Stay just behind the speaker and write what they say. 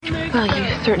Well, you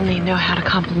certainly know how to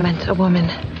compliment a woman.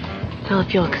 Phil,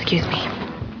 if you'll excuse me.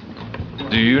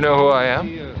 Do you know who I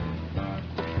am?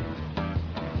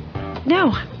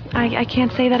 No, I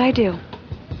can't say that I do.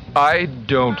 I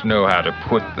don't know how to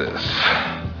put this,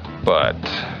 but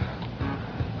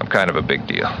I'm kind of a big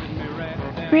deal.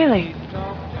 Really?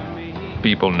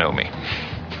 People know me.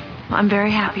 Well, I'm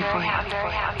very happy for you.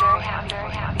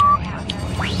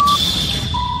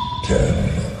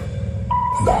 10,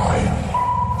 9,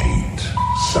 8,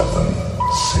 7,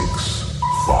 6,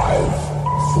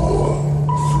 5, 4,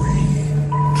 3,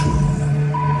 2,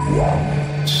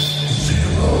 1,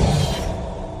 0.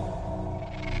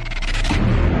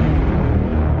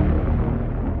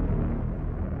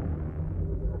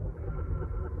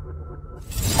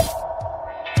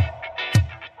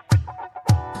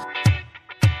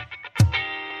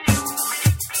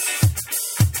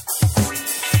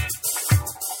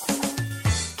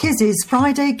 Kizzi's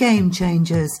Friday Game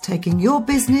Changers, taking your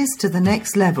business to the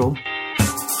next level.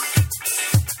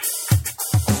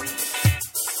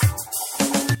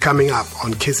 Coming up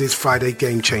on Kizzi's Friday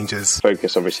Game Changers.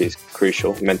 Focus obviously is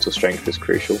crucial, mental strength is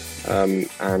crucial,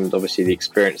 and obviously the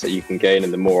experience that you can gain,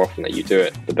 and the more often that you do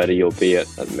it, the better you'll be at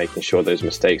making sure those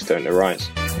mistakes don't arise.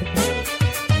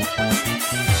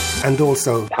 And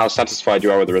also, how satisfied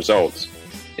you are with the results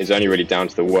is only really down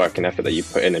to the work and effort that you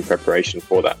put in preparation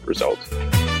for that result.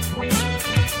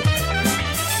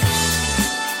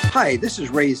 Hi, this is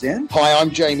Ray Zen. Hi,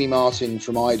 I'm Jamie Martin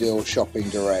from Ideal Shopping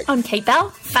Direct. I'm Kate Bell,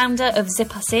 founder of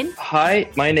Zip Us In. Hi,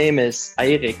 my name is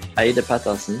Eirik Eide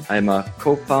Patterson. I'm a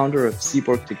co-founder of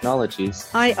Seaborg Technologies.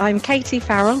 Hi, I'm Katie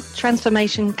Farrell,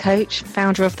 transformation coach,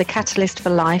 founder of The Catalyst for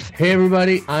Life. Hey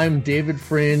everybody, I'm David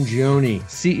Frangioni,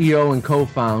 CEO and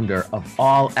co-founder of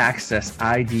All Access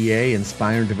IDA,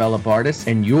 Inspire and Develop Artists,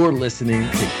 and you're listening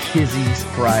to Kizzi's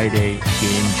Friday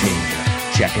Game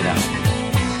Changer. Check it out.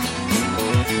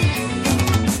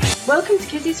 Welcome to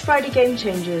Kizzi's Friday Game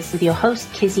Changers with your host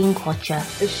Kizzi and Quacha,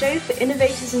 a show for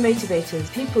innovators and motivators,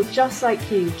 people just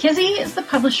like you. Kizzi is the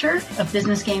publisher of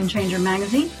Business Game Changer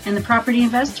magazine and the property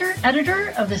investor,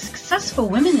 editor of the Successful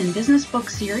Women in Business book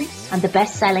series and the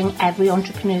best-selling Every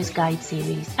Entrepreneur's Guide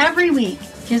series. Every week,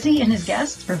 Kizzi and his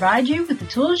guests provide you with the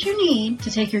tools you need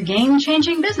to take your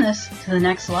game-changing business to the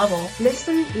next level.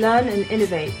 Listen, learn and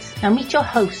innovate. Now meet your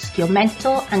host, your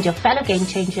mentor and your fellow game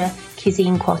changer, Kizzi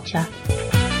and Quacha.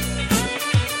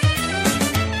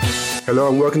 Hello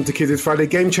and welcome to Kizzi's Friday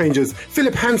Game Changers.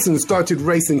 Philip Hanson started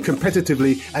racing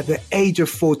competitively at the age of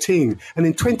 14. And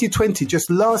in 2020, just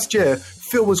last year,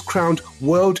 Phil was crowned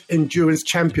World Endurance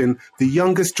Champion, the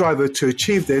youngest driver to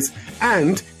achieve this.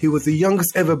 And he was the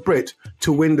youngest ever Brit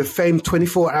to win the famed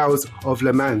 24 Hours of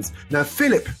Le Mans. Now,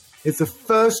 Philip is the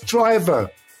first driver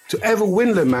to ever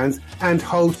win Le Mans and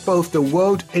hold both the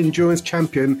World Endurance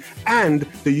Champion and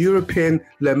the European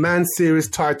Le Mans Series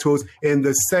titles in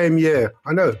the same year.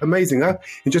 I know, amazing, huh?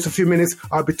 In just a few minutes,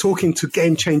 I'll be talking to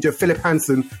game changer Philip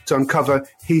Hanson to uncover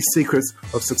his secrets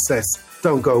of success.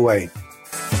 Don't go away.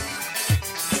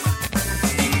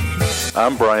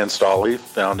 I'm Brian Stolley,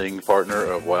 founding partner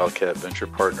of Wildcat Venture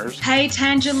Partners. Hey,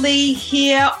 Tanja Lee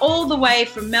here, all the way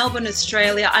from Melbourne,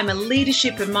 Australia. I'm a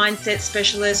leadership and mindset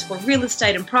specialist for real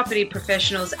estate and property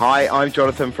professionals. Hi, I'm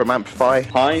Jonathan from Amplify.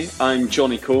 Hi, I'm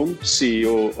Johnny Combe,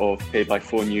 CEO of Pay by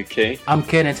Phone UK. I'm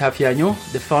Kenneth Hafianyo,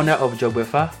 the founder of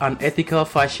Jogwefa, an ethical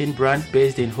fashion brand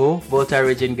based in Ho, Volta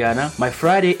region, Ghana. My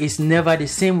Friday is never the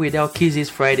same without Kizzi's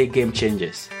Friday Game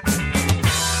Changers.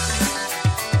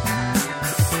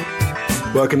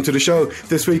 Welcome to the show.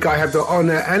 This week I have the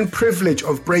honour and privilege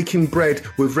of breaking bread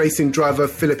with racing driver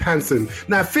Philip Hanson.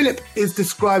 Now, Philip is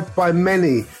described by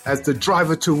many as the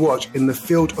driver to watch in the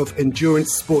field of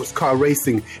endurance sports car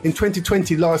racing. In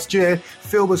 2020, last year,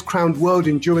 Phil was crowned World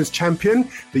Endurance Champion,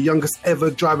 the youngest ever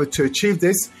driver to achieve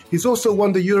this. He's also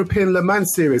won the European Le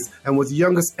Mans Series and was the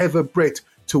youngest ever Brit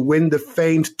to win the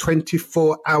famed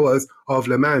 24 Hours of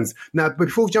Le Mans. Now,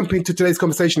 before jumping into today's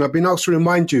conversation, I've been asked to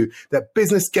remind you that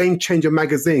Business Game Changer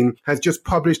magazine has just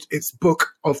published its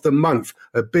book of the month,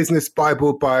 a business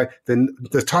Bible by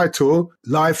the title,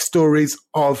 Life Stories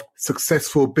of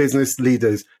Successful Business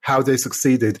Leaders, How They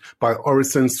Succeeded by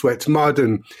Orison Swett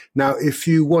Marden. Now, if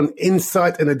you want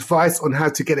insight and advice on how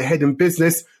to get ahead in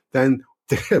business, then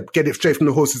get it straight from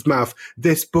the horse's mouth.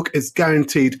 This book is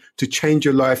guaranteed to change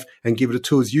your life and give you the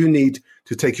tools you need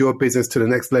to take your business to the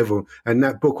next level. And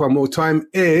that book, one more time,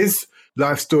 is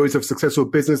Life Stories of Successful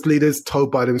Business Leaders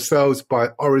Told by Themselves by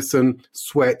Orison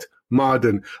Swett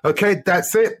Marden. Okay,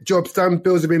 that's it. Job's done.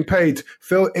 Bills have been paid.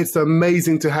 Phil, it's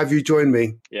amazing to have you join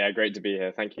me. Yeah, great to be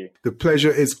here. Thank you. The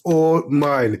pleasure is all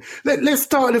mine. Let's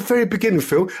start at the very beginning,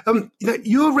 Phil.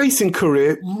 Your racing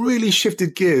career really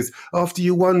shifted gears after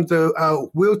you won the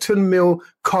Wilton Mill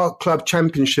Kart Club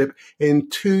Championship in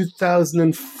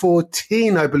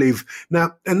 2014, I believe.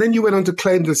 Now, and then you went on to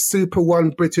claim the Super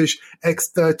 1 British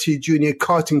X30 Junior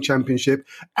Karting Championship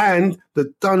and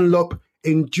the Dunlop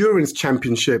Endurance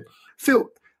Championship. Phil,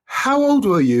 how old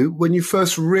were you when you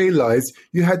first realised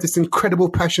you had this incredible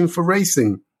passion for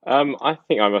racing? I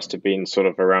think I must have been sort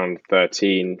of around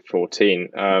 13, 14.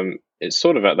 It's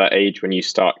sort of at that age when you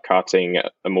start karting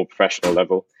at a more professional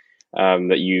level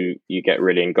that you get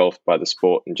really engulfed by the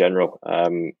sport in general.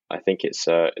 I think it's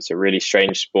a really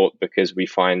strange sport because we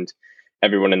find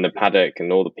everyone in the paddock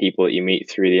and all the people that you meet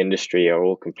through the industry are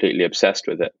all completely obsessed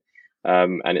with it.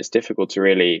 And it's difficult to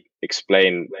really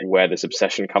explain where this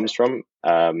obsession comes from.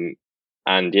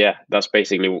 And yeah, that's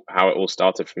basically how it all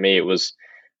started for me. It was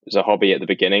a hobby at the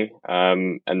beginning,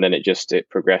 and then it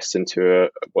progressed into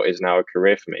what is now a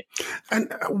career for me.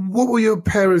 And what were your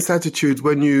parents' attitudes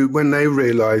when they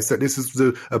realised that this is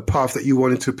a path that you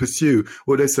wanted to pursue?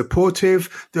 Were they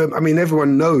supportive? I mean,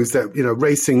 everyone knows that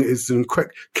racing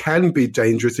can be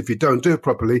dangerous if you don't do it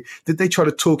properly. Did they try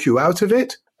to talk you out of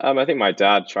it? I think my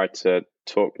dad tried to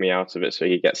talk me out of it so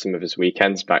he could get some of his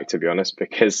weekends back, to be honest,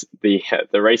 because the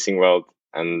racing world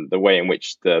and the way in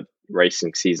which the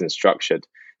racing season is structured,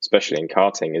 especially in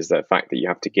karting, is the fact that you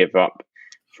have to give up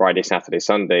Friday, Saturday,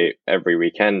 Sunday every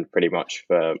weekend pretty much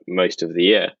for most of the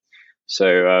year. So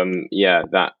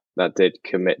that did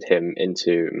commit him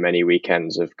into many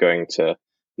weekends of going to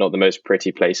not the most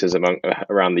pretty places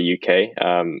around the UK,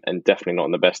 and definitely not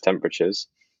in the best temperatures,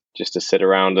 just to sit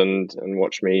around and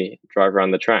watch me drive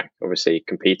around the track, obviously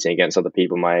competing against other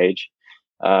people my age.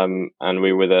 And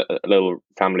we were a little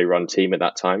family-run team at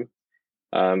that time.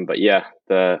 But yeah,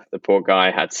 the poor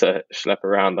guy had to schlep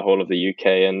around the whole of the UK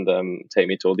and take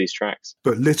me to all these tracks.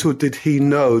 But little did he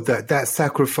know that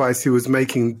sacrifice he was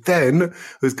making then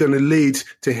was going to lead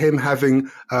to him having,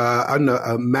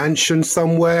 a mansion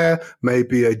somewhere,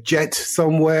 maybe a jet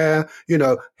somewhere,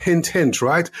 hint, hint,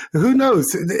 right? Who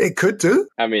knows? It could do.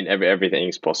 I mean,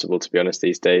 everything's possible, to be honest,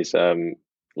 these days.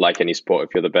 Like any sport,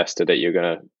 if you're the best at it, you're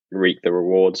going to reap the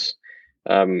rewards.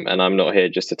 And I'm not here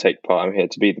just to take part. I'm here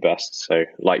to be the best. So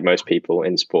like most people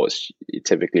in sports, you're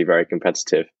typically very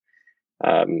competitive.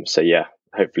 So yeah,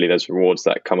 hopefully there's rewards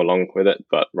that come along with it.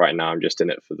 But right now I'm just in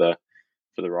it for the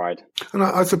ride. And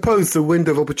I suppose the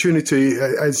window of opportunity,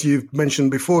 as you've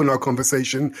mentioned before in our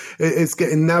conversation, is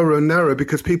getting narrower and narrower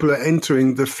because people are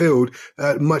entering the field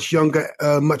at much younger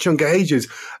ages.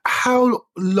 How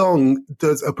long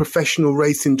does a professional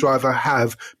racing driver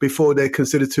have before they're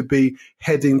considered to be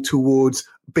heading towards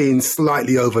being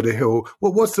slightly over the hill?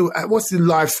 What's the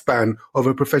lifespan of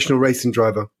a professional racing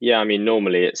driver? Yeah, I mean,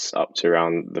 normally it's up to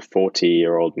around the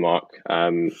 40-year-old mark.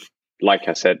 Like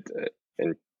I said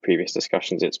in previous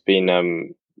discussions, it's been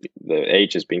the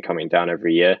age has been coming down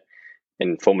every year.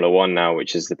 In Formula One now,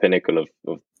 which is the pinnacle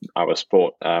of our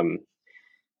sport,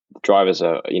 drivers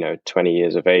are 20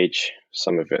 years of age.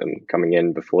 Some of them coming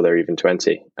in before they're even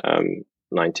 20,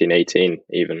 19, 18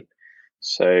 even.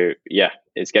 So yeah,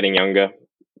 it's getting younger.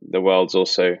 The world's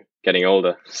also getting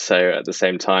older. So at the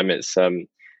same time, it's a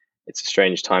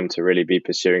strange time to really be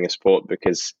pursuing a sport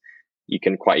because you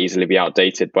can quite easily be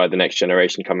outdated by the next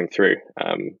generation coming through.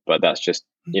 But that's just,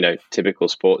 typical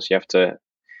sports. You have to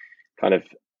kind of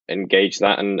engage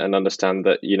that and understand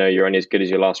that, you're only as good as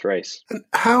your last race. And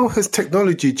how has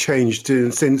technology changed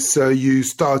since you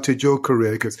started your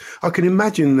career? Because I can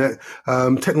imagine that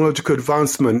technological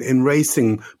advancement in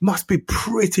racing must be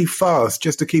pretty fast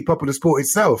just to keep up with the sport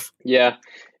itself. Yeah,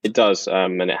 it does.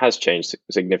 And it has changed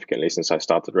significantly since I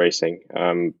started racing,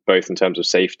 both in terms of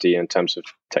safety and in terms of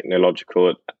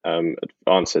technological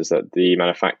advances that the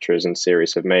manufacturers and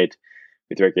series have made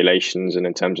with regulations and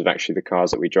in terms of actually the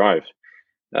cars that we drive.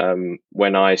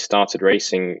 When I started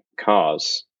racing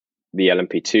cars, the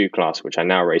LMP2 class, which I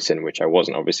now race in, which I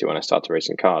wasn't obviously when I started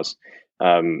racing cars,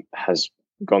 has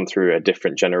gone through a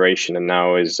different generation and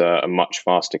now is a much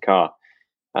faster car.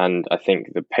 And I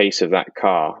think the pace of that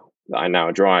car that I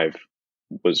now drive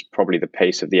was probably the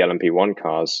pace of the LMP1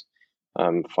 cars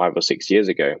 5 or 6 years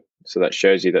ago. So that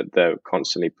shows you that they're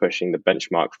constantly pushing the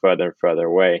benchmark further and further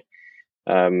away.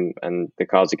 And the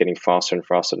cars are getting faster and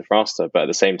faster and faster. But at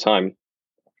the same time,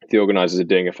 the organizers are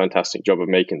doing a fantastic job of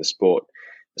making the sport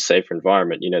a safer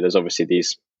environment. There's obviously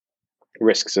these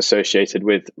risks associated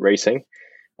with racing,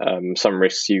 Some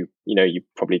risks you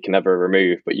probably can never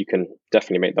remove, but you can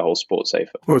definitely make the whole sport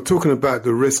safer. Well, talking about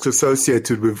the risks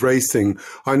associated with racing,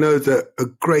 I know that a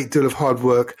great deal of hard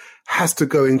work has to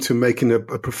go into making a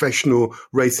professional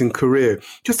racing career.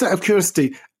 Just out of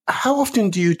curiosity, how often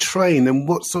do you train and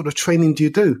what sort of training do you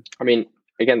do? I mean,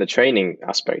 again, the training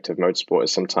aspect of motorsport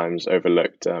is sometimes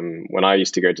overlooked. When I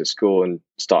used to go to school and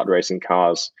start racing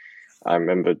cars, I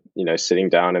remember, sitting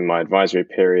down in my advisory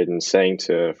period and saying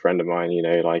to a friend of mine,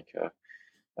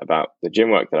 about the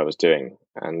gym work that I was doing.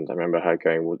 And I remember her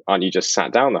going, well, aren't you just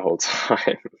sat down the whole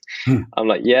time? I'm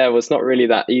like, yeah, well, it's not really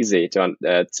that easy to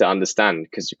understand,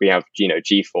 because we have,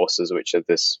 G forces, which are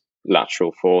this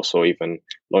lateral force or even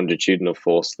longitudinal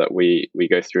force that we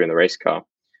go through in the race car.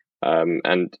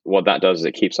 And what that does is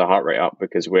it keeps our heart rate up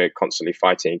because we're constantly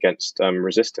fighting against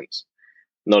resistance.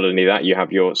 Not only that, you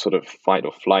have your sort of fight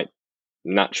or flight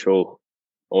natural,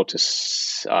 or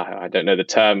I don't know the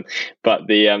term, but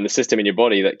the system in your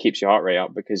body that keeps your heart rate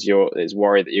up because is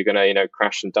worried that you're going to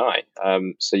crash and die.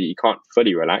 So you can't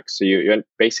fully relax. So you're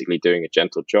basically doing a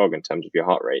gentle jog in terms of your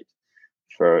heart rate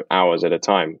for hours at a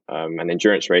time. And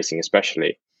endurance racing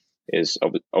especially is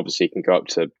obviously can go up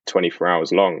to 24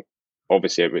 hours long.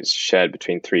 Obviously, it's shared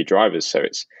between 3 drivers, so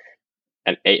it's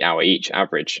an 8-hour each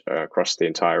average across the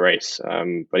entire race.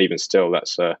 But even still,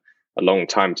 that's a long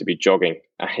time to be jogging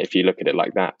if you look at it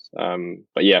like that.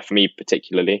 But yeah, for me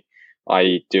particularly,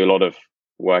 I do a lot of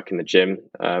work in the gym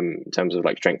in terms of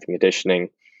like strength and conditioning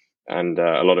and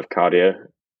a lot of cardio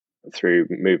through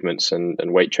movements and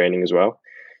weight training as well.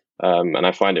 And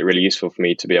I find it really useful for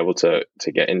me to be able to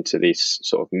get into these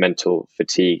sort of mental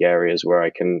fatigue areas where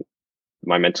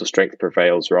my mental strength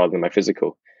prevails rather than my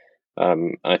physical.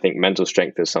 And I think mental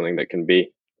strength is something that can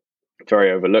be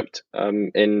very overlooked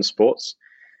in sports.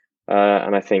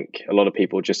 And I think a lot of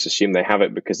people just assume they have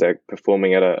it because they're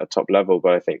performing at a top level.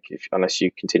 But I think unless you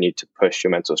continue to push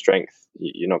your mental strength,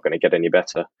 you're not going to get any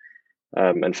better.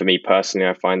 And for me personally,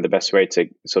 I find the best way to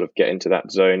sort of get into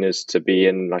that zone is to be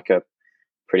in like a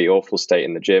pretty awful state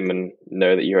in the gym and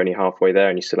know that you're only halfway there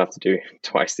and you still have to do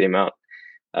twice the amount.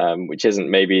 Which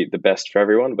isn't maybe the best for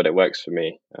everyone, but it works for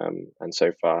me. And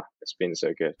so far, it's been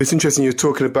so good. It's interesting you're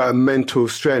talking about mental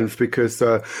strength because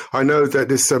I know that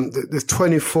there's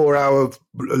 24-hour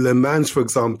Le Mans, for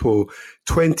example,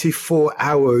 24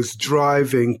 hours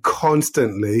driving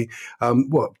constantly,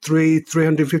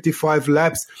 355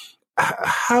 laps.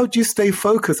 How do you stay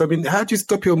focused? I mean, how do you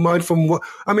stop your mind from what?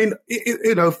 I mean,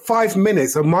 5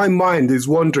 minutes and my mind is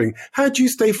wandering. How do you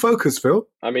stay focused, Phil?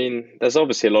 I mean, there's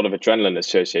obviously a lot of adrenaline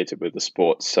associated with the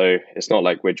sport. So it's not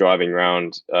like we're driving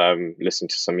around listening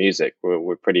to some music.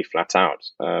 We're pretty flat out.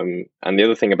 And the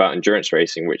other thing about endurance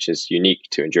racing, which is unique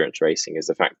to endurance racing, is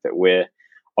the fact that we're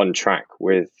on track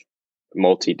with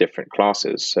different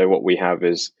classes. So what we have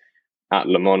is at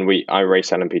Le Mans, I race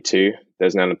LMP2.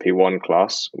 There's an LMP1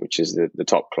 class, which is the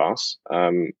top class.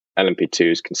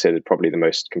 LMP2 is considered probably the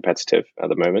most competitive at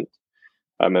the moment.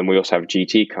 And we also have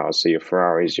GT cars, so your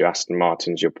Ferraris, your Aston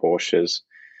Martins, your Porsches.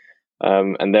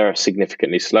 And they're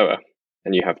significantly slower.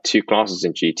 And you have 2 classes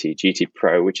in GT. GT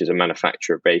Pro, which is a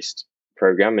manufacturer-based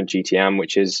program, and GT-AM,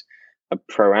 which is a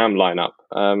Pro-Am lineup.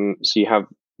 So you have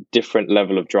different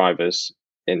level of drivers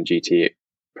in GT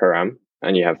Pro-Am,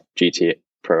 and you have GT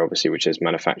Pro, obviously, which is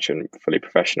manufactured and fully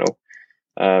professional,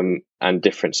 and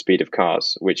different speed of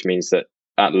cars, which means that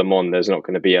at Le Mans, there's not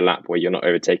going to be a lap where you're not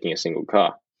overtaking a single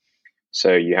car.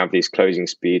 So you have these closing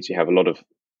speeds, you have a lot of,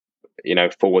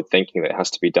 forward thinking that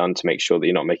has to be done to make sure that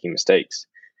you're not making mistakes,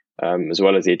 as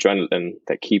well as the adrenaline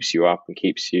that keeps you up and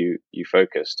keeps you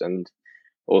focused. And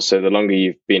also, the longer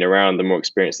you've been around, the more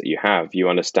experience that you have, you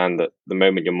understand that the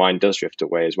moment your mind does drift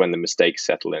away is when the mistakes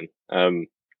settle in.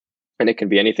 And it can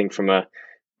be anything from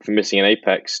missing an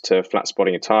apex to flat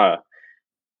spotting a tire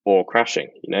or crashing,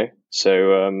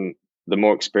 So the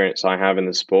more experience I have in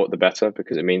the sport, the better,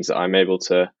 because it means that I'm able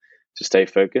to stay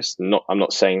focused. I'm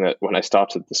not saying that when I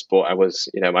started the sport, I was,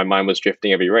 my mind was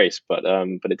drifting every race, but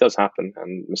it does happen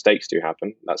and mistakes do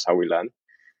happen. That's how we learn.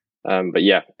 But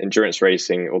yeah, endurance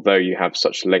racing, although you have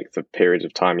such length of periods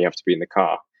of time you have to be in the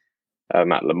car,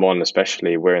 at Le Mans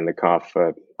especially, we're in the car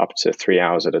for up to 3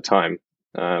 hours at a time,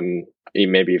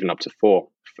 maybe even up to 4.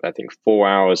 I think 4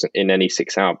 hours in any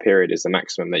 6-hour period is the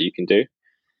maximum that you can do.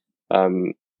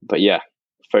 But yeah,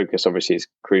 focus obviously is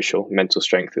crucial. Mental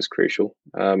strength is crucial.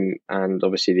 And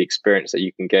obviously the experience that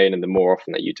you can gain, and the more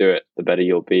often that you do it, the better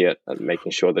you'll be at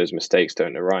making sure those mistakes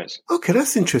don't arise. Okay,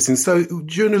 that's interesting. So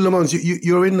during the Le Mans,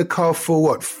 you're in the car for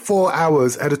what, 4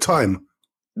 hours at a time?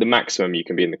 The maximum you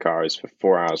can be in the car is for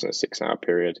 4 hours in a 6-hour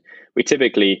period. We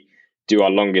typically do our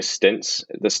longest stints.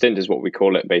 The stint is what we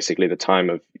call it, basically the time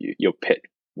of your pit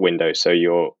window. So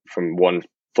you're from one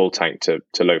full tank to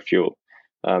low fuel.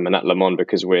 And at Le Mans,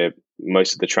 because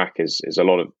most of the track is a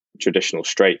lot of traditional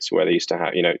straights where they used to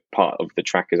have, part of the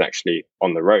track is actually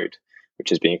on the road,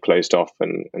 which is being closed off.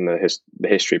 And the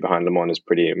history behind Le Mans is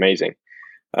pretty amazing.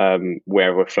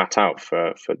 Where we're flat out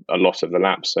for a lot of the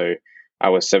laps. So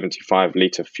our 75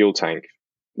 litre fuel tank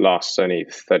lasts only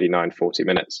 39-40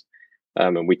 minutes.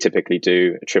 And we typically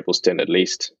do a triple stint at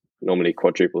least, normally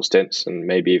quadruple stints, and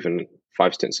maybe even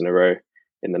 5 stints in a row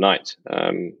in the night.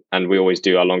 And we always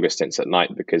do our longer stints at night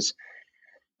because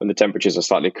when the temperatures are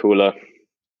slightly cooler,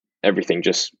 everything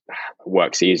just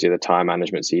works easier. The tire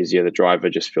management's easier. The driver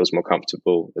just feels more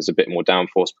comfortable. There's a bit more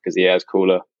downforce because the air's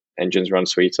cooler. Engines run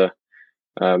sweeter.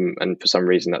 And for some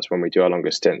reason, that's when we do our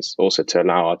longer stints, also to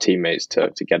allow our teammates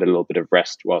to get a little bit of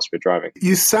rest whilst we're driving.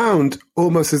 You sound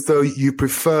almost as though you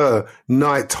prefer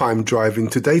nighttime driving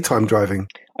to daytime driving.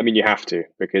 I mean, you have to,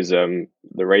 because the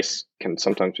race can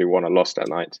sometimes be won or lost at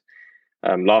night.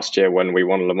 Last year, when we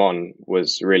won Le Mans,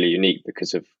 was really unique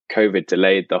because of COVID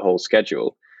delayed the whole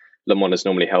schedule. Le Mans is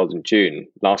normally held in June.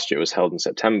 Last year it was held in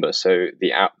September. So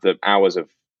the hours of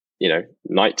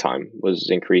nighttime was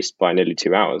increased by nearly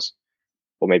 2 hours.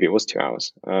 Or maybe it was 2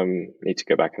 hours. Need to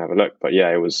go back and have a look. But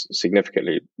yeah, it was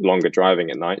significantly longer driving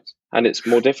at night. And it's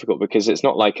more difficult because it's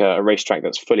not like a racetrack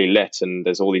that's fully lit and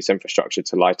there's all this infrastructure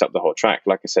to light up the whole track.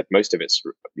 Like I said, most of it's,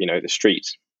 the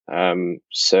streets.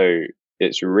 So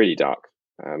it's really dark.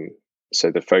 So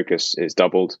the focus is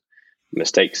doubled.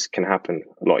 Mistakes can happen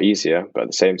a lot easier. But at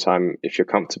the same time, if you're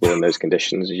comfortable in those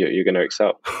conditions, you're going to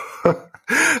excel.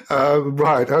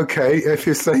 Right. Okay. If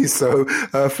you say so,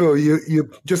 Phil, you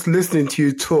just listening to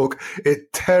you talk,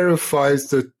 it terrifies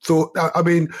the thought. I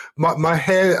mean, my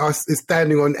hair is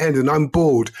standing on end and I'm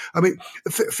bored. I mean,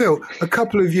 Phil, a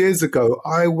couple of years ago,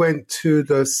 I went to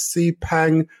the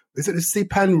Sepang, is it the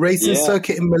Sepang racing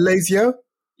circuit in Malaysia?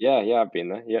 Yeah, I've been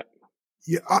there. Yeah.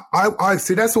 Yeah, I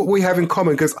see. That's what we have in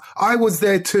common because I was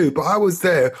there too, but I was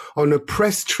there on a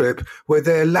press trip where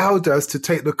they allowed us to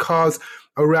take the cars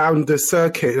around the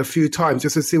circuit a few times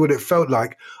just to see what it felt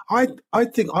like. I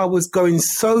think I was going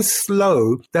so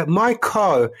slow that my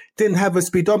car didn't have a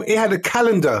speedometer. It had a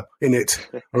calendar in it.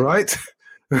 All right.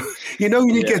 When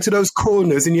you get to those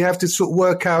corners and you have to sort of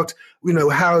work out,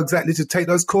 how exactly to take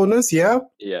those corners. Yeah.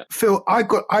 Yeah. Phil,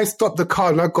 I stopped the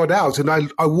car and I got out and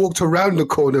I walked around the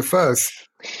corner first.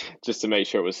 Just to make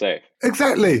sure it was safe.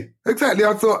 Exactly. I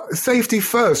thought safety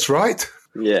first, right?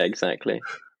 Yeah, exactly.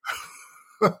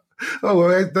 Oh,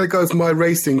 well, there goes my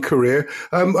racing career.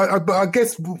 But I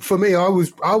guess for me, I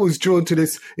was drawn to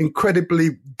this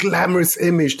incredibly glamorous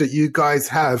image that you guys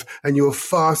have and your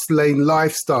fast lane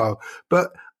lifestyle.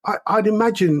 But I'd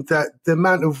imagine that the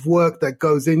amount of work that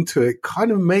goes into it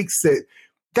kind of makes it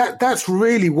that's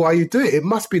really why you do it. It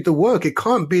must be the work. It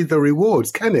can't be the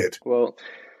rewards, can it? Well,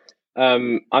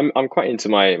 I'm quite into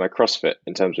my CrossFit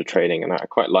in terms of training, and I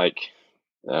quite like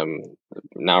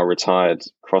now retired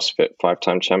CrossFit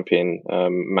 5-time champion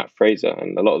Matt Fraser,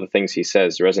 and a lot of the things he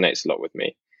says resonates a lot with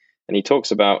me. And he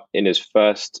talks about in his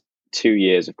first 2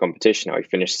 years of competition how he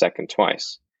finished second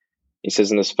twice. He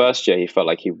says in his first year he felt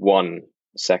like he won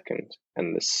second,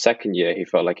 and the second year he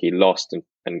felt like he lost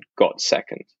and got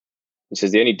second. He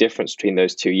says the only difference between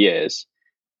those 2 years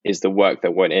is the work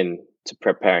that went in to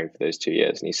preparing for those 2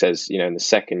 years. And he says, in the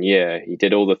second year he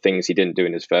did all the things he didn't do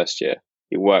in his first year.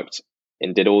 He worked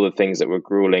and did all the things that were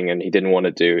grueling and he didn't want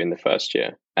to do in the first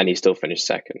year, and he still finished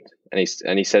second. And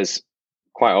he says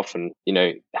quite often,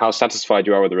 how satisfied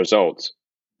you are with the result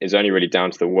is only really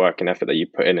down to the work and effort that you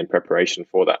put in preparation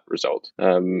for that result.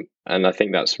 And I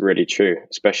think that's really true,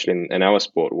 especially in our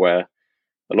sport, where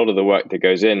a lot of the work that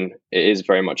goes in, it is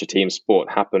very much a team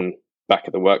sport, happen back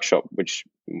at the workshop, which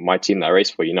my team that I race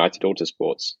for, United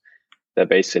Autosports, they're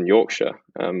based in Yorkshire.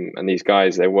 And these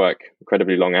guys, they work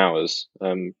incredibly long hours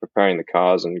preparing the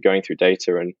cars and going through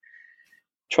data and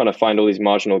trying to find all these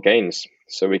marginal gains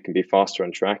so we can be faster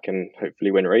on track and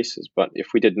hopefully win races. But if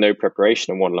we did no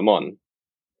preparation and won Le Mans,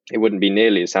 it wouldn't be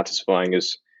nearly as satisfying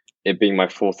as it being my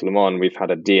fourth Le Mans. We've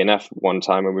had a DNF one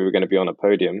time when we were going to be on a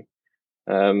podium.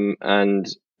 And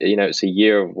it's a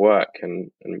year of work and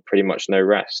pretty much no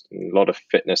rest, and a lot of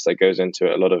fitness that goes into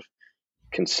it, a lot of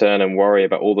concern and worry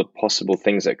about all the possible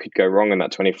things that could go wrong in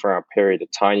that 24-hour period. A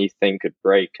tiny thing could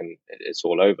break and it's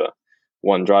all over.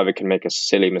 One driver can make a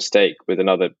silly mistake with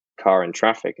another car in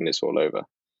traffic and it's all over.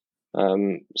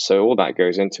 So all that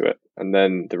goes into it. And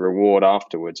then the reward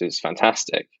afterwards is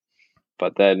fantastic.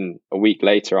 But then a week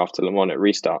later after Le Mans, it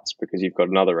restarts because you've got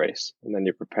another race, and then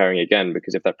you're preparing again,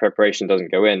 because if that preparation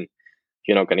doesn't go in,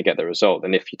 you're not going to get the result.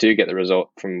 And if you do get the result,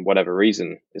 from whatever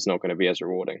reason, it's not going to be as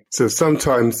rewarding. So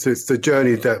sometimes it's the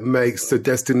journey that makes the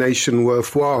destination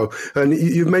worthwhile. And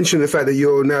you mentioned the fact that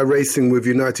you're now racing with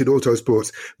United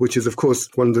Autosports, which is, of course,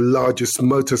 one of the largest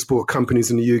motorsport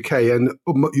companies in the UK. And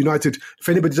United, if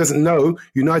anybody doesn't know,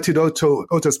 United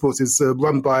Autosports is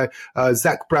run by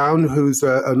Zach Brown, who's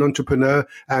an entrepreneur,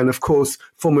 and, of course,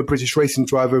 former British racing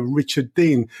driver Richard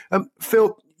Dean.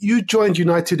 Phil, you joined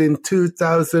United in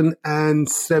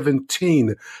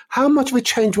 2017. How much of a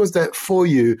change was that for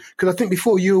you? Because I think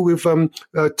before you were with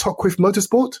Tocqueville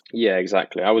Motorsport? Yeah,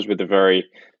 exactly. I was with a very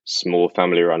small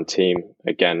family-run team,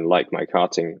 again, like my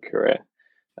karting career.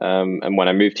 And when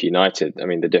I moved to United, I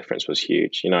mean, the difference was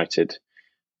huge. United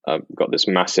got this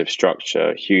massive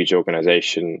structure, huge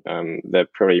organization. They're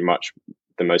pretty much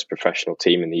the most professional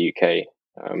team in the UK.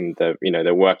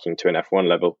 They're working to an F1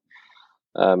 level.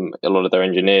 A lot of their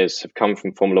engineers have come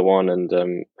from Formula One and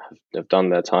have done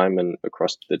their time and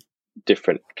across the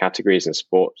different categories in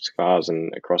sports cars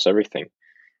and across everything.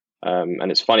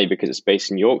 And it's funny because it's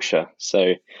based in Yorkshire,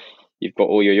 so you've got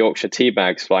all your Yorkshire tea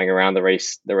bags flying around the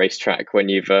racetrack when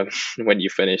you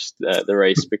finished the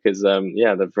race, because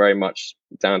they're very much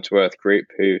down to earth group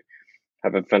who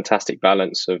have a fantastic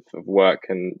balance of work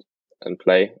and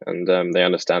play, and they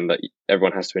understand that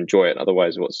everyone has to enjoy it.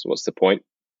 Otherwise, what's the point?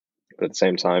 But at the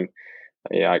same time,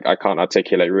 I can't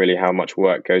articulate really how much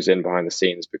work goes in behind the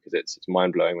scenes, because it's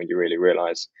mind-blowing when you really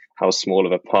realize how small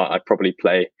of a part I probably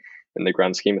play in the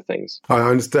grand scheme of things. I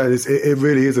understand. It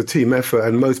really is a team effort,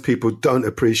 and most people don't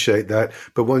appreciate that.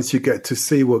 But once you get to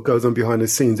see what goes on behind the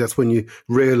scenes, that's when you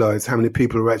realize how many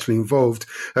people are actually involved.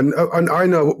 And I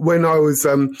know when I was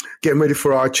getting ready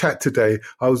for our chat today,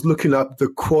 I was looking up the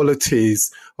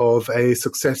qualities of a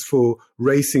successful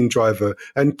racing driver.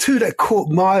 And two that caught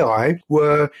my eye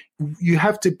were you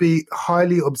have to be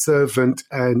highly observant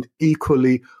and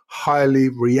equally highly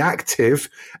reactive,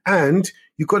 and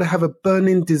you've got to have a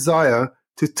burning desire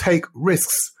to take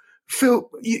risks. Phil,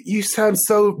 you sound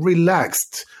so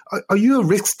relaxed. Are you a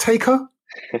risk taker?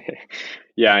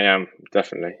 Yeah, I am,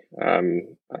 definitely.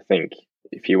 I think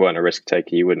if you weren't a risk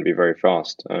taker, you wouldn't be very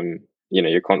fast.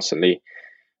 You're constantly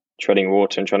treading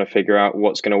water and trying to figure out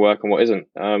what's going to work and what isn't.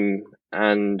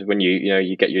 And when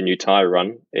you get your new tire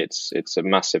run, it's a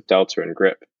massive delta in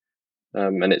grip.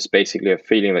 And it's basically a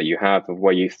feeling that you have of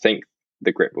where you think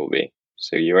the grip will be.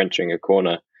 So you're entering a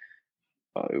corner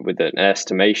with an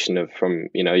estimation of from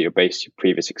your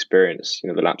previous experience,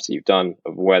 the laps that you've done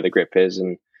of where the grip is,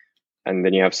 and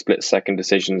then you have split second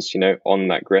decisions, on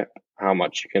that grip, how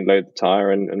much you can load the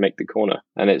tire and make the corner.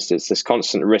 And it's this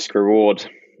constant risk reward.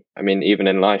 I mean, even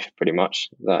in life, pretty much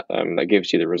that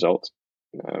gives you the result.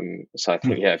 So I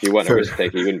think, if you weren't a risk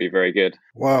taker, you wouldn't be very good.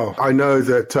 Wow. I know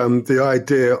that the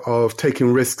idea of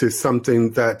taking risks is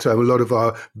something that a lot of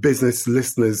our business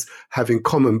listeners have in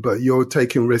common, but you're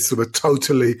taking risks of a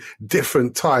totally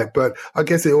different type. But I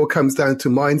guess it all comes down to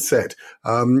mindset.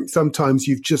 Sometimes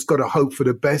you've just got to hope for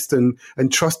the best and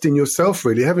trust in yourself,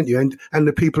 really, haven't you? And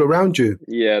the people around you.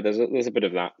 Yeah, there's a bit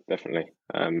of that, definitely.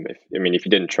 If you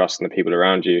didn't trust in the people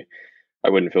around you, I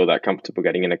wouldn't feel that comfortable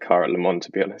getting in a car at Le Mans,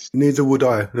 to be honest. Neither would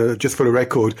I, just for the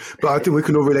record. But I think we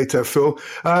can all relate to that, Phil.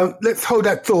 Let's hold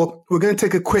that thought. We're going to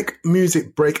take a quick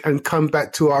music break and come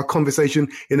back to our conversation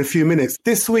in a few minutes.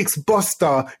 This week's boss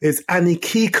star is Annie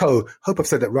Kiko. Hope I've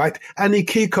said that right. Annie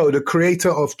Kiko, the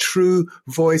creator of True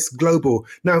Voice Global.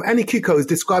 Now, Annie Kiko is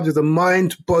described as a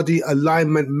mind-body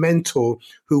alignment mentor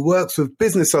who works with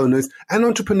business owners and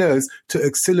entrepreneurs to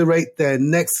accelerate their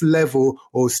next level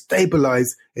or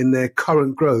stabilize in their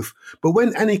current growth. But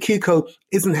when Annie Kiko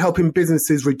isn't helping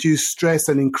businesses reduce stress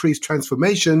and increase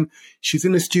transformation, she's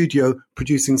in the studio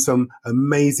producing some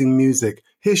amazing music.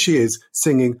 Here she is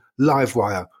singing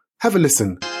Livewire. Have a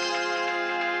listen.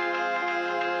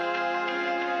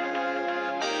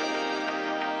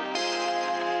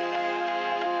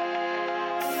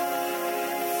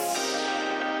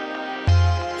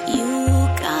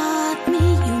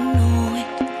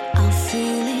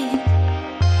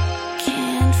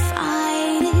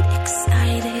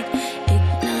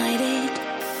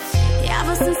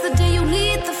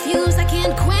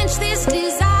 This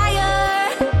desire,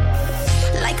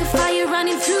 like a fire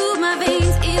running through my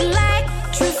veins,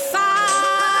 electric.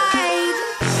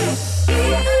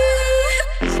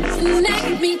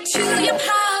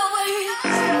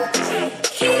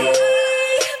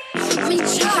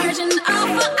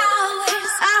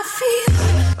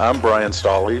 I'm Brian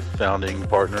Stolley, founding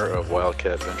partner of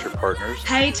Wildcat Venture Partners.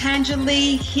 Hey,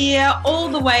 Tangerlee here, all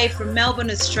the way from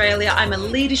Melbourne, Australia. I'm a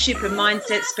leadership and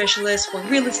mindset specialist for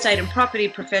real estate and property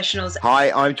professionals. Hi,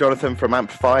 I'm Jonathan from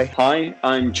Amplify. Hi,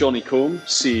 I'm Johnny Combe,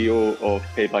 CEO of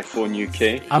Paid by Phone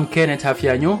UK. I'm Kenneth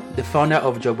Hafianyo, the founder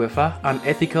of Jogwefa, an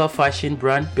ethical fashion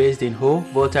brand based in Ho,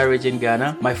 Volta region,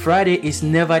 Ghana. My Friday is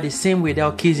never the same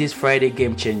without Kizzi's Friday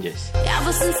Game Changers.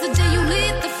 Ever since the day you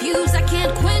lit the fuse, I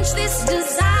can't quench this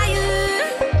desire.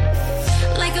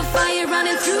 Like a fire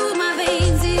running through my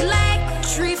veins,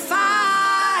 electrified.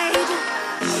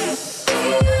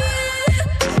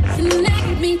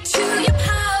 Connect me to your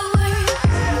power.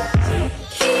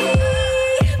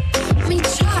 Keep me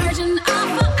charging up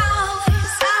for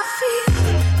hours. I feel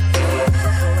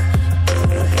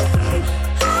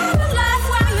I'm a live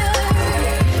wire.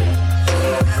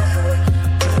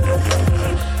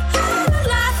 I'm a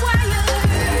live wire.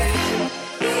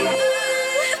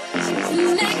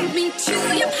 Connect me to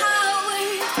your power.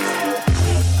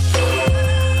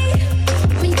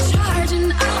 Keep me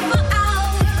charging up for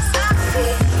hours. I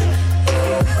feel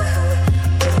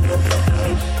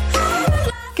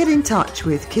Get in touch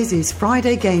with Kizzi's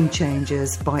Friday Game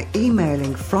Changers by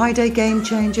emailing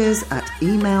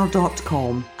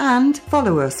fridaygamechangers@email.com and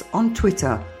follow us on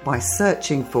Twitter by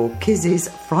searching for Kizzi's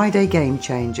Friday Game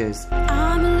Changers.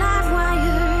 I'm a live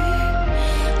wire.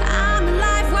 I'm a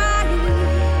live wire.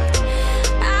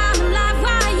 I'm a live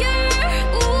wire.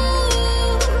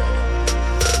 Ooh.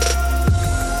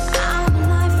 I'm a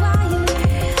live wire.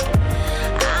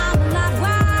 I'm a live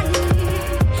wire.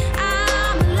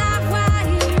 I'm a live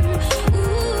wire.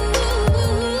 Ooh.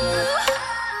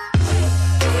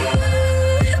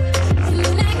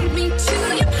 Connect me to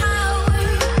your power.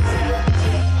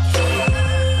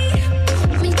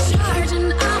 Keep me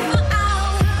charging up for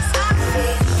hours. I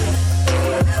feel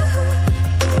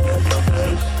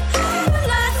I'm a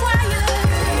live wire.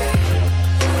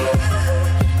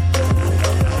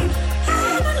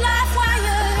 I'm a live wire.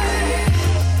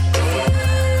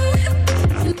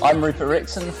 I'm Rupert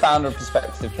Rickson, founder of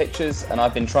Perspective Pictures, and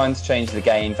I've been trying to change the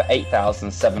game for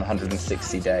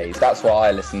 8,760 days. That's why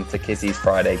I listen to Kizzi's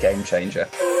Friday Game Changer.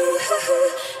 I'm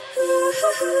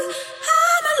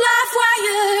a live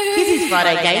wire. Kizzi's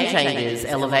Friday Game Changers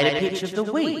Elevator Pitch of the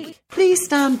Week. Please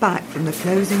stand back from the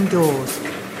closing doors.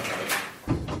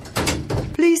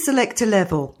 Please select a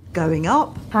level. Going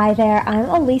up. Hi there, I'm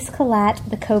Elise Collette,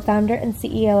 the co-founder and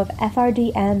CEO of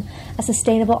FRDM, a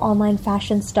sustainable online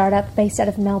fashion startup based out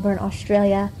of Melbourne,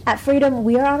 Australia. At Freedom,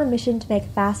 we are on a mission to make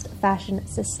fast fashion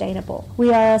sustainable.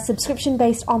 We are a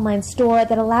subscription-based online store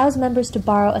that allows members to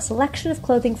borrow a selection of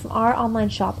clothing from our online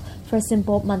shop for a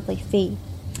simple monthly fee.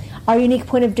 Our unique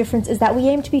point of difference is that we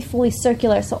aim to be fully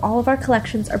circular, so all of our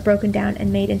collections are broken down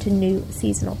and made into new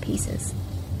seasonal pieces.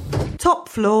 Top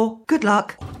floor. Good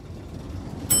luck.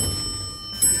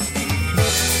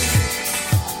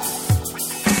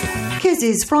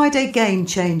 Kizzi's Friday Game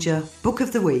Changer, Book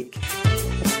of the Week.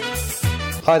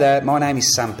 Hi there, my name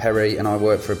is Sam Perry and I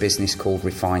work for a business called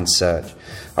Refined Search.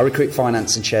 I recruit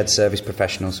finance and shared service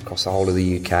professionals across the whole of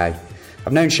the UK.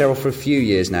 I've known Cheryl for a few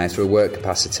years now through a work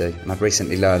capacity, and I've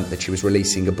recently learned that she was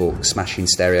releasing a book, Smashing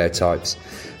Stereotypes.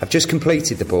 I've just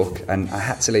completed the book and I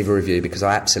had to leave a review because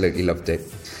I absolutely loved it.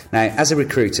 Now, as a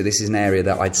recruiter, this is an area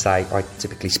that I'd say I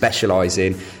typically specialise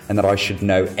in and that I should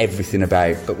know everything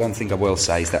about. But one thing I will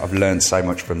say is that I've learned so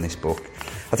much from this book.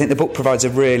 I think the book provides a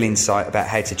real insight about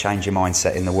how to change your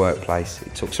mindset in the workplace.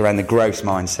 It talks around the growth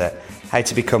mindset, how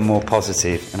to become more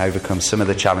positive and overcome some of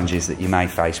the challenges that you may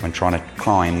face when trying to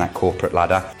climb that corporate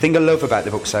ladder. The thing I love about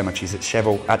the book so much is that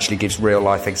Cheryl actually gives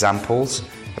real-life examples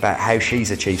about how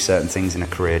she's achieved certain things in her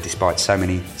career despite so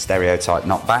many stereotype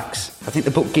knockbacks. I think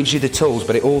the book gives you the tools,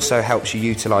 but it also helps you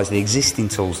utilise the existing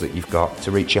tools that you've got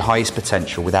to reach your highest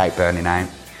potential without burning out.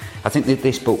 I think that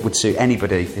this book would suit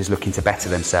anybody who's looking to better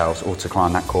themselves or to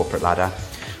climb that corporate ladder.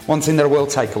 One thing that I will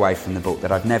take away from the book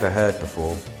that I've never heard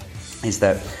before is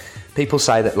that people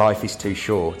say that life is too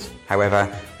short. However,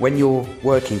 when your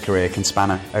working career can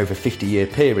span over a 50-year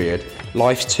period,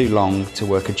 life's too long to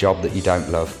work a job that you don't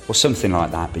love, or something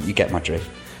like that, but you get my drift.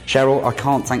 Cheryl, I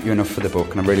can't thank you enough for the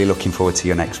book, and I'm really looking forward to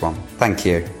your next one. Thank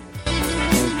you.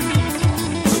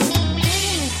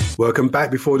 Welcome back.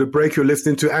 Before the break, you're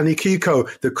listening to Annie Kiko,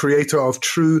 the creator of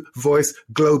True Voice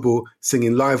Global,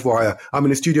 singing Livewire. I'm in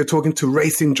the studio talking to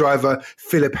racing driver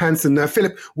Philip Hanson. Now,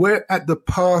 Philip, we're at the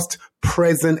past,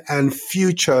 present, and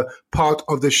future part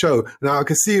of the show. Now, I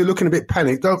can see you looking a bit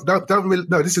panicked. No,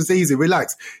 this is easy.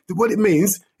 Relax. What it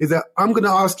means is that I'm going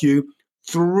to ask you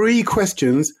 3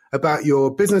 questions about your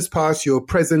business past, your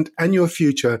present, and your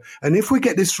future. And if we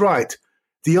get this right,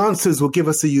 The answers will give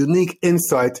us a unique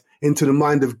insight into the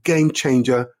mind of game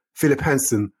changer Philip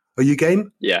Hanson. Are you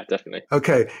game? Yeah, definitely.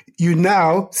 Okay. You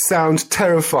now sound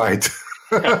terrified.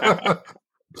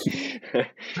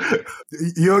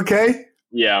 You okay?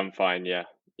 Yeah, I'm fine. Yeah.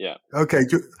 Okay.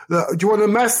 Do you want a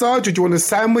massage, or do you want a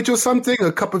sandwich or something?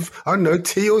 A cup of, I don't know,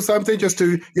 tea or something, just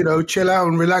to, chill out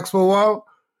and relax for a while?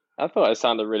 I thought I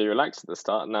sounded really relaxed at the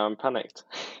start, and now I'm panicked.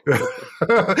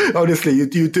 Honestly, you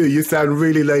do. You sound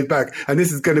really laid back. And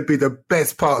this is going to be the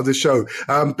best part of the show.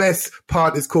 Best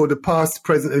part is called the past,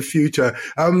 present, and future.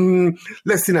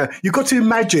 Let's see now. You've got to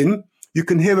imagine you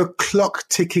can hear a clock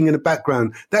ticking in the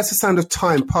background. That's the sound of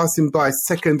time passing by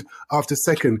second after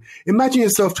second. Imagine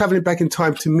yourself traveling back in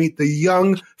time to meet the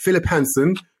young Philip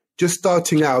Hanson, just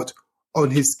starting out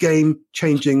on his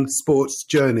game-changing sports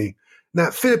journey. Now,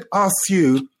 Philip asks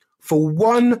you for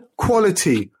one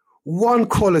quality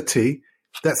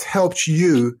that's helped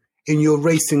you in your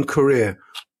racing career.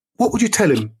 What would you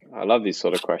tell him? I love these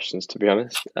sort of questions, to be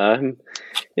honest.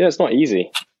 It's not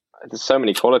easy. There's so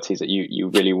many qualities that you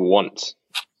really want.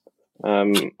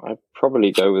 I'd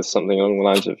probably go with something along the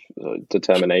lines of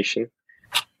determination.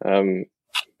 That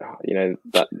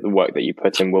the work that you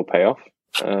put in will pay off.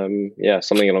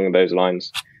 Something along those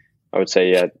lines. I would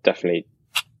say, definitely.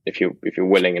 If you're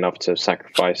willing enough to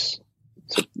sacrifice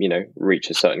to reach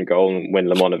a certain goal and win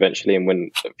Le Mans eventually and win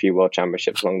a few world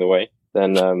championships along the way,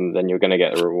 then you're going to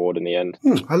get a reward in the end.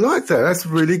 I like that. That's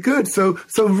really good. So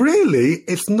really,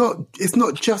 it's not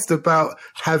just about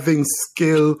having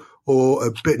skill or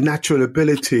a bit natural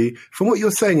ability. From what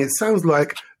you're saying, it sounds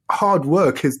like hard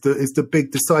work is the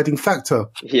big deciding factor.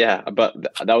 Yeah, but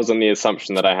that was on the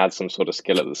assumption that I had some sort of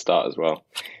skill at the start as well.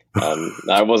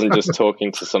 I wasn't just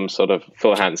talking to some sort of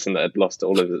Phil Hanson that had lost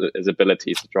all of his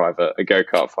ability to drive a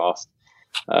go-kart fast.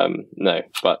 No,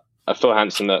 but a Phil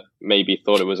Hanson that maybe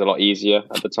thought it was a lot easier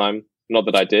at the time. Not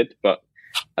that I did, but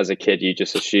as a kid, you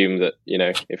just assume that,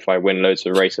 if I win loads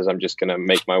of races, I'm just going to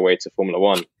make my way to Formula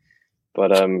One.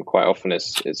 But quite often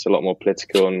it's a lot more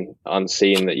political and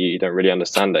unseen that you don't really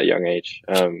understand at a young age.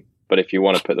 But if you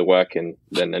want to put the work in,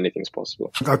 then anything's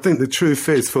possible. I think the truth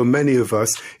is, for many of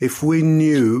us, if we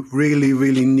really,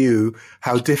 really knew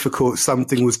how difficult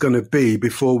something was going to be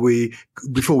before we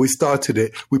started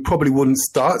it, we probably wouldn't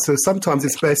start. So sometimes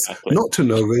it's best not to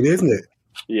know, really, isn't it?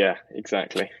 Yeah,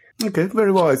 exactly. Okay,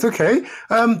 very wise. Okay,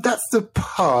 that's the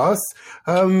past.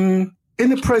 In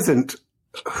the present,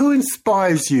 who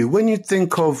inspires you when you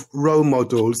think of role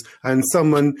models and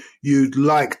someone you'd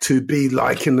like to be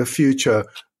like in the future?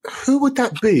 Who would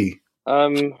that be? For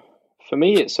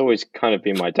me, it's always kind of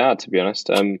been my dad, to be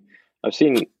honest.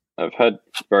 I've heard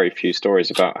very few stories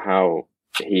about how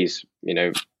he's,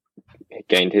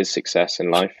 gained his success in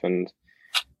life. And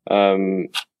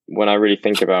when I really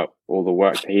think about all the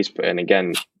work that he's put in,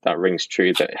 again, that rings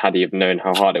true that had he have known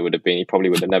how hard it would have been, he probably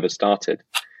would have never started.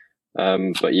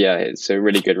 But yeah, it's a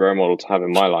really good role model to have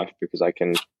in my life because I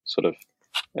can sort of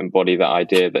embody that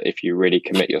idea that if you really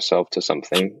commit yourself to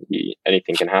something,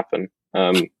 anything can happen.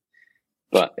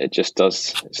 But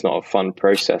it's not a fun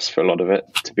process for a lot of it,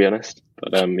 to be honest.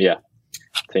 But I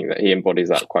think that he embodies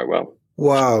that quite well.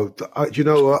 Wow. You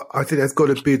know what? I think that's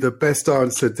got to be the best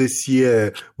answer this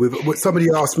year. Somebody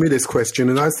asked me this question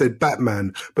and I said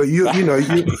Batman, but you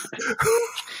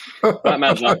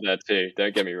Batman's up there too.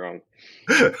 Don't get me wrong.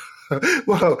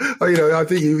 Well, I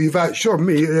think you've outshone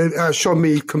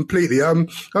me completely.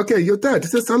 Okay, your dad.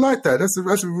 I like that. That's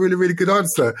a really, really good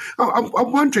answer.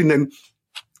 I'm wondering then,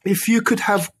 if you could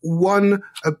have one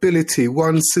ability,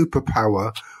 one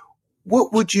superpower,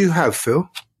 what would you have, Phil?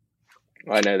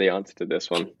 I know the answer to this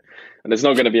one, and it's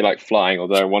not going to be like flying.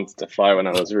 Although I wanted to fly when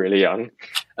I was really young,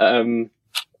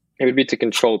 it would be to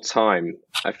control time.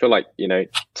 I feel like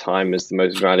time is the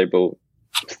most valuable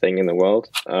thing in the world.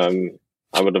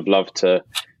 I would have loved to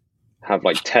have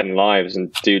like 10 lives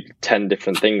and do 10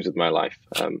 different things with my life.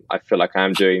 I feel like I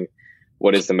am doing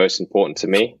what is the most important to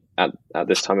me at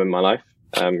this time in my life,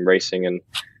 racing and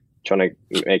trying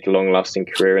to make a long-lasting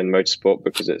career in motorsport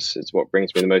because it's what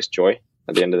brings me the most joy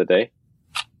at the end of the day.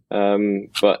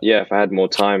 But yeah, if I had more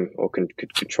time or could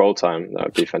control time, that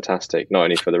would be fantastic. Not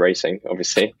only for the racing,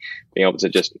 obviously, being able to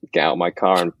just get out of my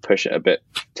car and push it a bit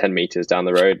 10 meters down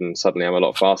the road and suddenly I'm a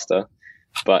lot faster.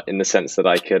 But in the sense that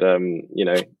I could,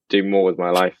 do more with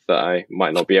my life that I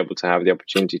might not be able to have the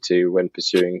opportunity to when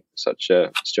pursuing such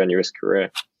a strenuous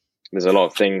career. There's a lot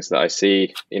of things that I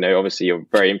see, obviously you're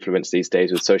very influenced these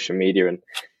days with social media and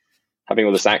having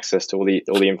all this access to all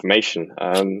the information.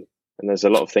 And there's a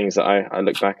lot of things that I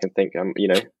look back and think,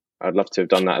 I'd love to have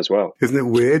done that as well. Isn't it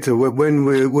weird? When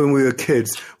we were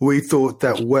kids, we thought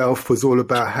that wealth was all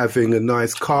about having a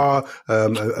nice car,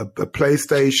 a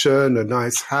PlayStation, a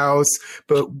nice house.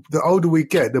 But the older we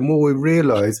get, the more we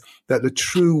realize that the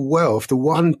true wealth,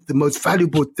 the most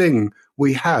valuable thing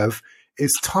we have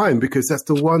is time, because that's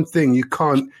the one thing you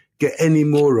can't get any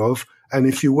more of. And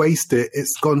if you waste it,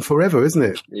 it's gone forever, isn't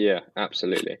it? Yeah,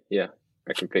 absolutely. Yeah.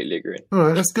 I completely agree. All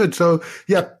right, that's good. So,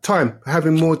 yeah, time,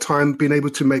 having more time, being able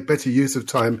to make better use of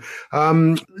time.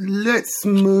 Let's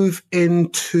move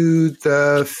into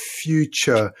the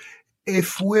future.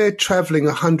 If we're traveling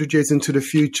 100 years into the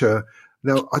future,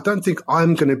 now, I don't think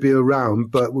I'm going to be around,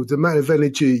 but with the amount of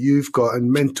energy you've got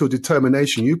and mental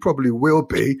determination, you probably will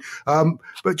be.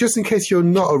 But just in case you're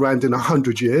not around in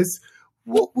 100 years,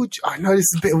 I know this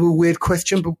is a bit of a weird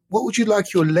question, but what would you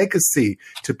like your legacy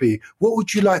to be? What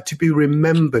would you like to be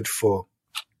remembered for?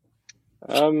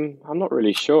 I'm not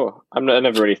really sure. I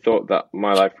never really thought that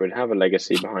my life would have a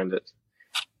legacy behind it.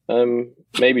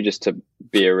 Maybe just to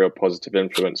be a real positive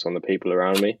influence on the people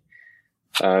around me.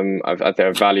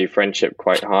 I value friendship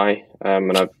quite high,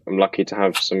 and I'm lucky to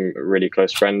have some really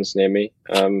close friends near me.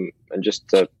 And just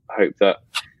to hope that,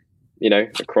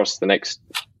 across the next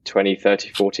 20, 30,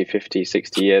 40, 50,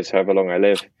 60 years, however long I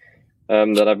live,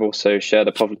 that I've also shared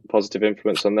a positive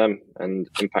influence on them and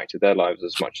impacted their lives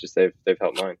as much as they've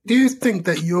helped mine. Do you think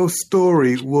that your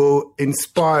story will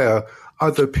inspire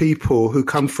other people who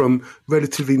come from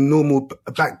relatively normal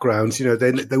backgrounds?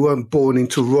 They weren't born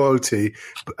into royalty,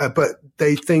 but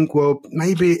they think, well,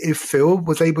 maybe if Phil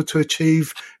was able to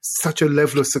achieve such a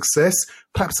level of success,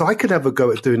 perhaps I could have a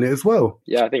go at doing it as well.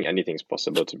 Yeah, I think anything's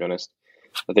possible, to be honest.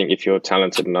 I think if you're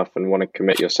talented enough and want to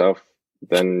commit yourself,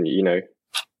 then,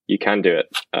 you can do it.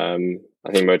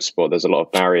 I think motorsport, there's a lot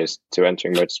of barriers to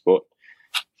entering motorsport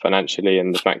financially,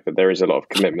 and the fact that there is a lot of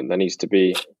commitment that needs to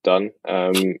be done,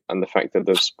 and the fact that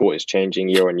the sport is changing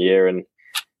year on year, and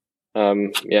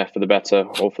for the better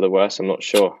or for the worse, I'm not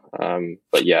sure.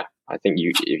 But yeah, I think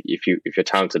if you're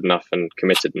talented enough and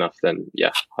committed enough, then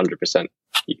 100%.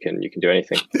 You can do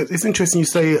anything. It's interesting you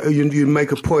say you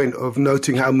make a point of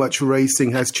noting how much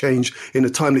racing has changed in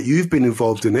the time that you've been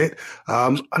involved in it.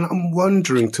 And I'm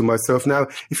wondering to myself now,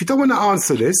 if you don't want to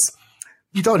answer this,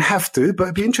 you don't have to, but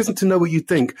it'd be interesting to know what you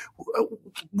think.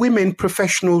 Women,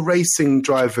 professional racing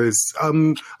drivers,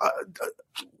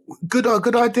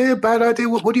 good idea, bad idea?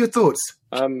 What are your thoughts?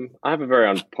 I have a very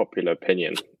unpopular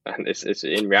opinion, and it's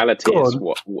in reality it's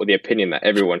what the opinion that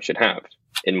everyone should have.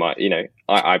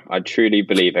 I truly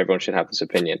believe everyone should have this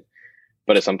opinion,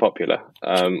 but it's unpopular.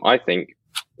 I think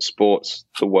sports,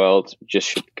 the world, just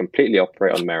should completely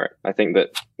operate on merit. I think that,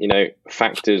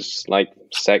 factors like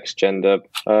sex, gender,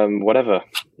 whatever,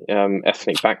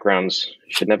 ethnic backgrounds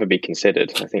should never be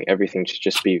considered. I think everything should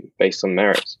just be based on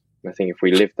merit. I think if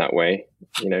we lived that way,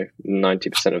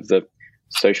 90% of the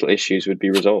social issues would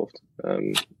be resolved.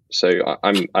 So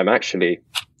I'm actually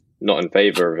not in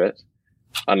favor of it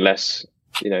unless,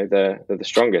 they're the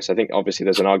strongest. I think obviously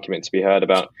there's an argument to be heard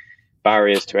about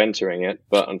barriers to entering it,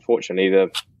 but unfortunately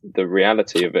the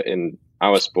reality of it in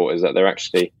our sport is that they're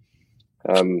actually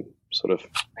sort of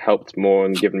helped more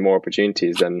and given more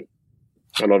opportunities than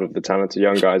a lot of the talented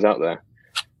young guys out there.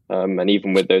 And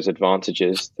even with those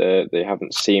advantages, they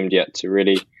haven't seemed yet to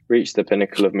really reach the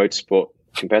pinnacle of motorsport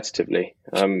competitively.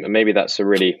 And maybe that's a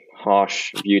really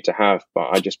harsh view to have, but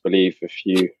I just believe if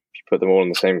you put them all in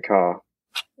the same car,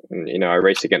 and I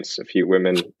race against a few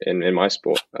women in my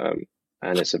sport,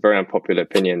 and it's a very unpopular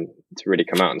opinion to really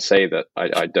come out and say that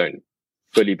I don't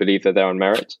fully believe that they're on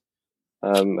merit.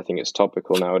 I think it's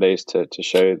topical nowadays to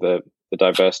show the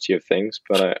diversity of things,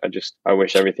 but I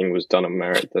wish everything was done on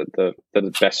merit, that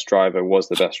the best driver was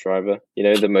the best driver.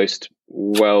 The most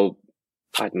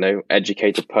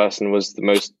educated person was the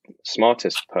most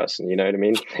smartest person, you know what I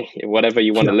mean? Whatever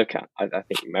you want to look at, I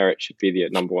think merit should be the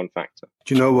number one factor.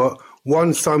 Do you know what?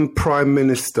 Once I'm Prime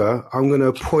Minister, I'm going to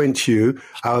appoint you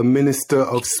our Minister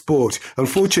of Sport.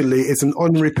 Unfortunately, it's an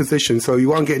honorary position, so you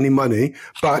won't get any money,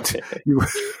 but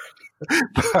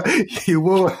you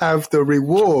will have the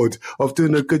reward of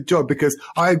doing a good job, because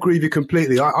I agree with you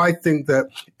completely. I think that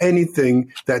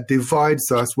anything that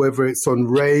divides us, whether it's on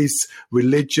race,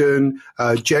 religion,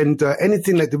 gender,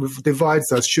 anything that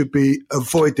divides us should be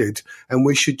avoided. And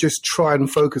we should just try and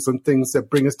focus on things that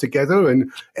bring us together,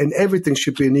 and everything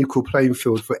should be an equal playing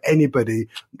field for anybody,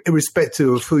 irrespective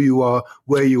of who you are,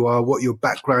 where you are, what your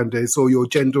background is, or your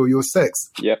gender or your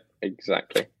sex. Yep,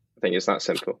 exactly. I think it's that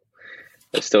simple.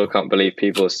 I still can't believe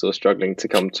people are still struggling to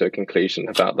come to a conclusion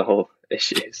about the whole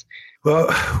issues. Well,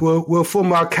 we'll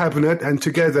form our cabinet, and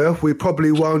together we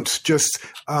probably won't just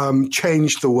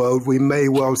change the world. We may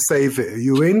well save it. Are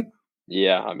you in?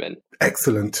 Yeah, I'm in.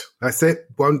 Excellent. That's it.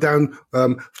 One down,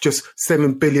 just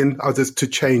 7 billion others to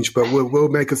change, but we'll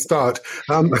make a start.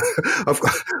 I've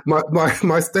got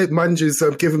my state manager's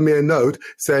given me a note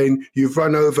saying you've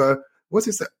run over. What's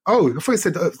it say? Oh, I thought it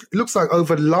said it looks like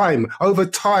over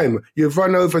time. You've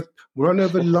run over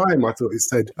lime. I thought it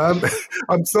said.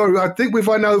 I'm sorry. I think we've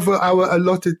run over our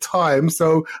allotted time,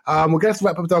 so we're going to have to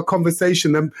wrap up our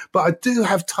conversation. But I do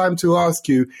have time to ask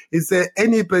you: is there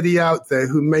anybody out there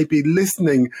who may be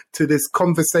listening to this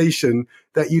conversation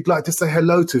that you'd like to say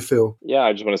hello to, Phil? Yeah,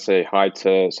 I just want to say hi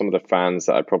to some of the fans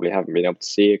that I probably haven't been able to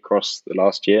see across the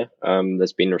last year.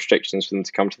 There's been restrictions for them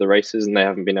to come to the races, and they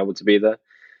haven't been able to be there.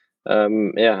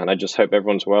 And I just hope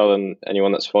everyone's well, and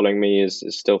anyone that's following me is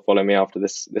still following me after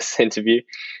this interview.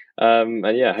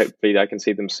 Hopefully I can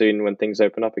see them soon when things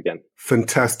open up again.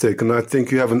 Fantastic. And I think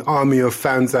you have an army of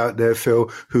fans out there, Phil,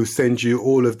 who send you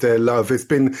all of their love. It's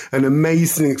been an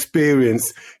amazing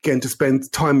experience getting to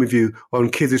spend time with you on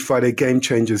Kizzi's Friday Game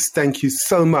Changers. Thank you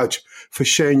so much for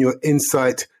sharing your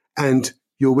insight and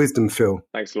your wisdom, Phil.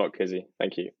 Thanks a lot, Kizzi.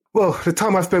 Thank you. Well, the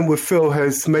time I spent with Phil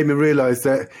has made me realise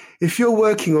that if you're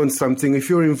working on something, if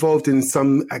you're involved in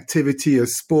some activity, a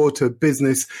sport, a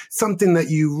business, something that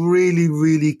you really,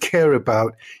 really care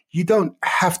about, you don't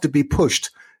have to be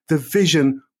pushed. The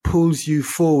vision pulls you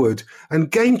forward.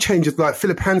 And game changers like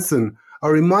Philip Hanson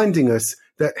are reminding us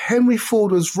that Henry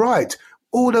Ford was right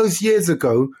all those years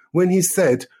ago when he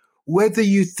said, whether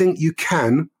you think you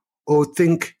can or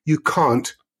think you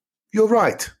can't, you're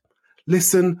right.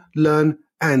 Listen, learn,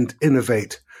 and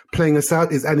innovate. Playing us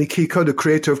out is Annie Kiko, the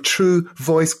creator of True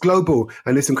Voice Global,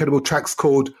 and this incredible track's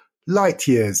called Light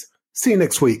Years. See you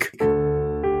next week.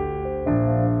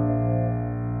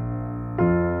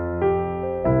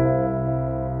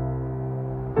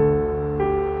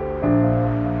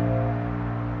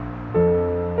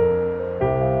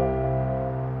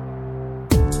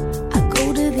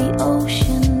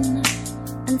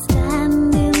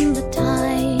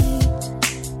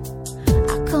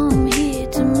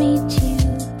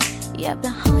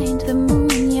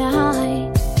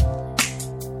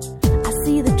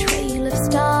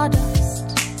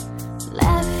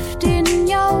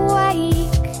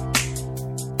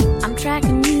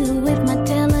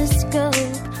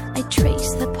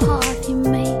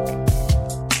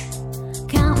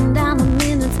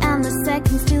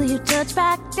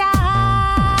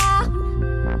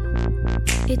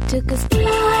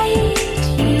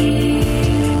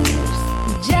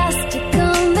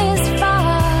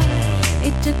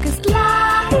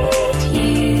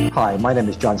 Hi, my name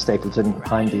is John Stapleton.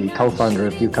 I'm the co-founder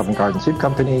of New Covent Garden Soup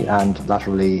Company and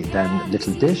laterally then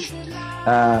Little Dish.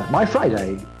 My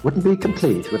Friday wouldn't be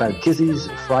complete without Kizzi's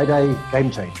Friday Game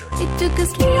Changer. It took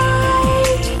us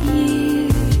light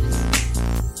years.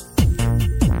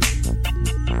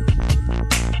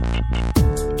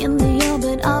 In the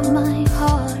orbit of my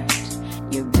heart,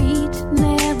 your beat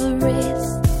never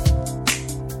rests.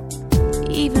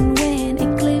 Even when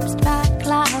eclipsed by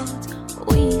clouds,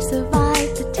 we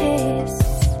survived the tests.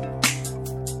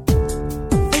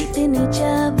 Faith in each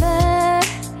other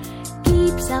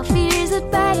keeps our fears at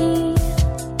bay.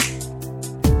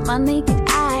 My naked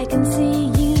eye can see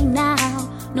you now,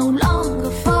 no longer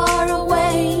far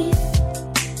away.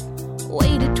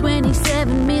 Waited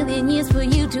 27 million years for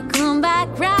you to come back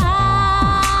round.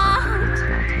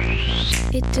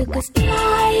 It took us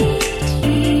light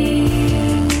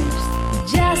years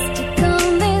just to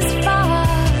come this far.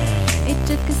 It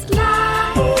took us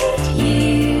light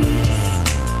years,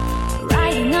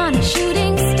 riding on a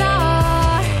shooting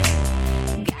star.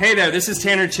 Hey there, this is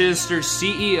Tanner Chittister,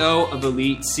 CEO of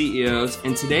Elite CEOs,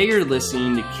 and today you're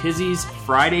listening to Kizzi's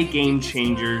Friday Game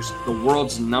Changers, the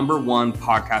world's #1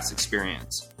 podcast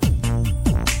experience.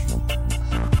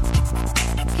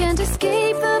 Can't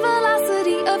escape the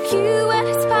velocity of you, and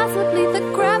it's possibly the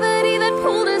gravity that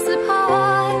pulled us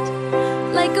apart.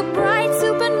 Like a bright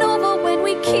supernova, when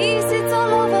we kiss, it's all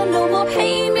over. No more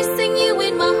pain, missing you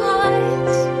in my heart.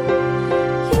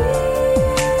 You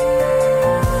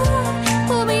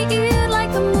pull me in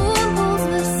like the moon pulls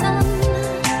the sun.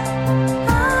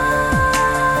 I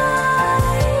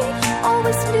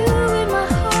always knew in my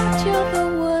heart you're the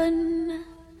one.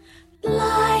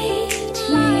 Light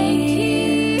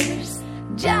years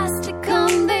just to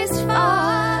come this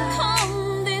far.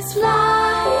 Come this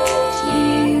light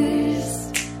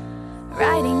years,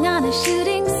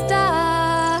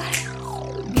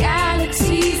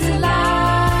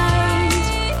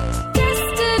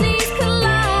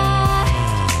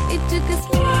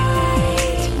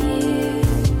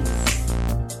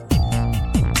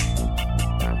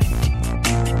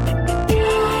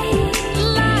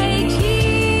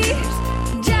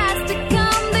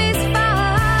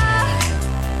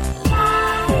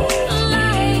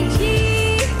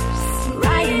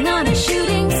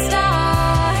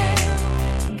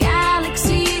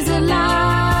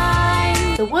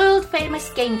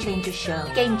 famous Game Changer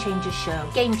Show. Game Changer Show.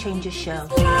 Game Changer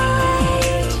Show.